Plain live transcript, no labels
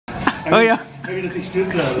Oh ja. Dass ich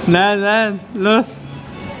stürze. Nein, nein, los.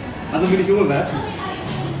 Also will ich überwerfen?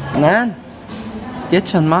 Nein.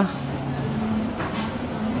 Jetzt schon, mach.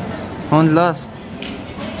 Und los.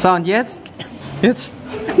 So, und jetzt? Jetzt.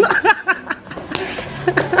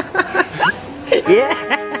 Yeah.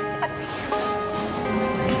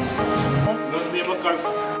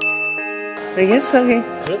 Wie geht's, okay?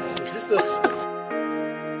 Was ist das?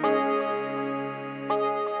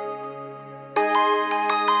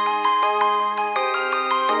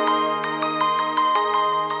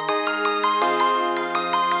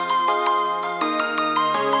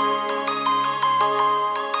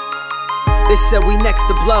 They said we next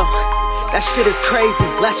to blow. That shit is crazy.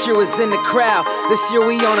 Last year was in the crowd. This year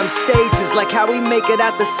we on them stages. Like how we make it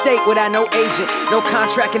out the state without no agent, no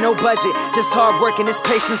contract and no budget. Just hard work and this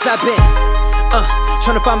patience I've been.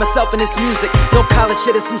 Trying to find myself in this music. No college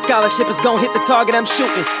shit or some scholarship is gon' hit the target I'm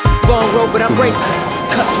shooting. Long road but I'm racing.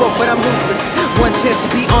 Cutthroat but I'm ruthless. One chance to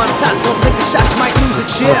be on top. Don't take the shot, you might lose it,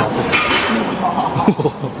 yeah.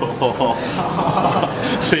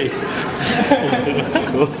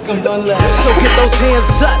 So get those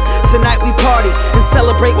hands up, tonight we party and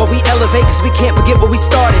celebrate while we elevate, cause we can't forget where we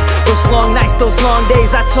started. Those long nights, those long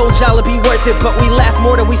days, I told y'all it'd be worth it, but we laugh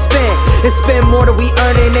more than we spend, and spend more than we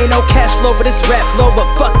earn. And ain't no cash flow for this rap flow, but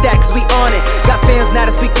fuck that, cause we on it. Got fans now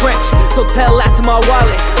to speak French, so tell that to my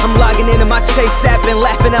wallet. I'm logging into my Chase app and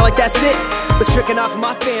laughing out like that's it, but tricking off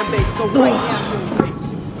my fan base, so right now I'm rich.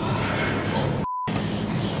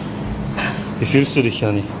 Wie fühlst du dich,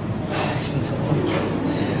 Yani?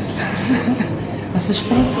 Das ist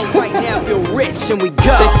Spaß. Right now feel rich and we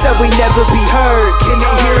go. They said we never be heard. Can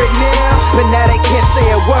they hear it now? But now they can't say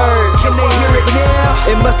a word. Can they hear it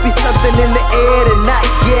now? It must be something in the air tonight.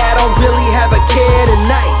 Yeah, I don't really have a care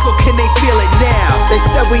tonight. So can they feel it now? They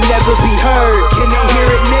said we never be heard. Can they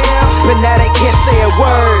hear it now? But now they can't say a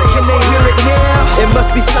word. Can they hear it now? It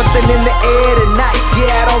must be something in the air tonight.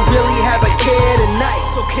 Yeah, I don't really have a care tonight.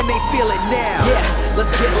 So can they feel it now? Yeah,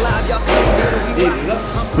 let's get live. Y'all tell me that we rock.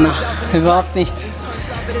 Na, überhaupt nicht.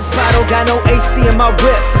 This bottle got no AC in my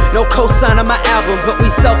whip, no cosign on my album, but we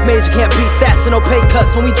self-made, you can't beat that, so no pay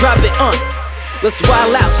cuts when we drop it, Let's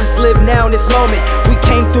wild out, just live now in this moment. We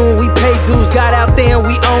came through and we paid dues, got out there and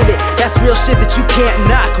we owned it. That's real shit that you can't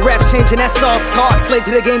knock. Rap changing, that's all talk. Slave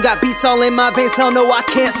to the game, got beats all in my veins, hell no, I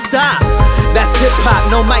can't stop. That's hip-hop,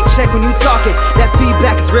 no mic check when you talking. That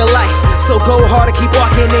feedback is real life, so go hard and keep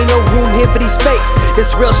walking. Ain't no room here for these fakes.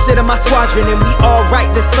 This real shit in my squadron, and we all right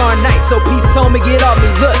this our night. So peace home and get off me,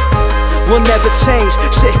 look. We'll never change,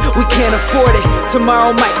 shit, we can't afford it.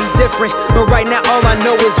 Tomorrow might be different, but right now all I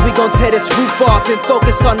know is we gon' tear this roof off and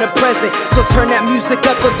focus on the present. So turn that music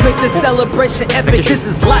up, let's make this celebration epic. This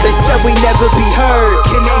is life. They said we never be heard.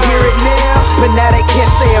 Can they hear it now? But now they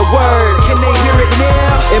can't say a word. Can they hear it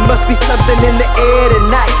now? It must be something in the air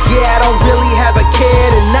tonight. Yeah, I don't really have a care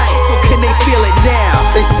tonight. So can they feel it now?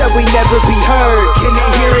 They said we never be heard. Can they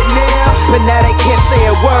hear it now? But now they can't say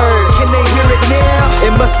a word. Can they hear it now?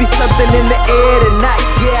 It must be something in the air tonight.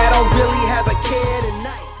 Yeah, I don't really have a care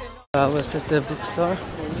tonight. I was at the bookstore,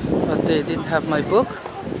 but they didn't have my book.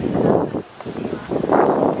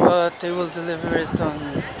 But they will deliver it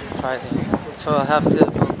on Friday, so I'll have the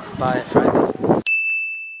book by Friday.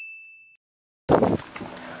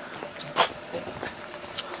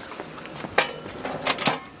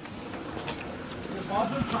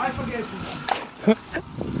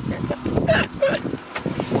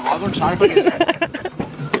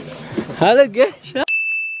 Hallo, gell?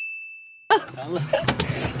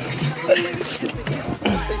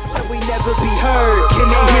 We never be heard. Can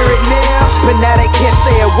they hear it now? But now they can't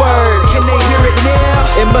say a word. Can they hear it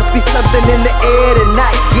now? It must be something in the air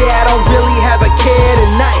tonight. Yeah, I don't really have a care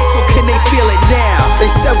tonight. So can they feel it now?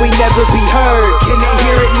 They said we never be heard. Can they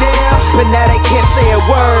hear it now? But now they can't say a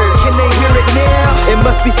word. Can they hear it now? It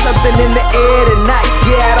must be something in the air tonight.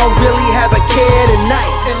 Yeah, I don't really have a care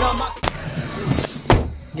tonight.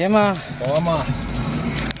 Geh mal.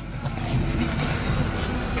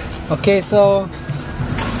 Okay, so.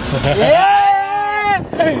 Yeah!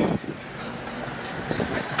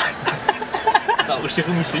 Da ist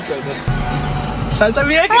sicher Musik, Alter. Schalter,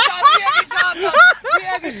 wie er geschaut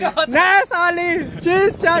hat! Nice, Ali!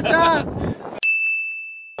 Tschüss, ciao, ciao!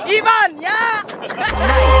 Ivan, ja!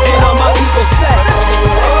 And all my people say,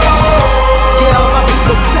 yeah, all my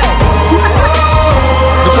people say,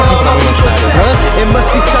 yeah, all my people say, it must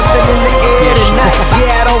be something in the air tonight.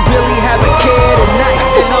 Yeah, I don't really have a care tonight.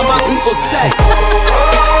 And all my people say,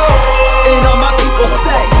 and all my people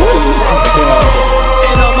say,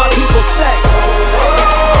 and all my people say,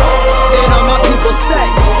 and all my people say,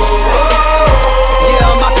 yeah,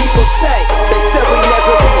 all my people say, they said we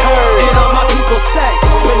never be heard.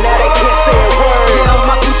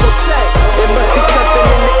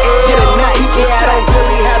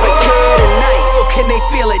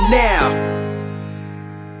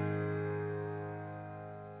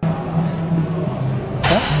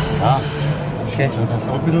 Ja, Okay. schon das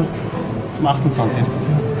auch ein bisschen zum 28.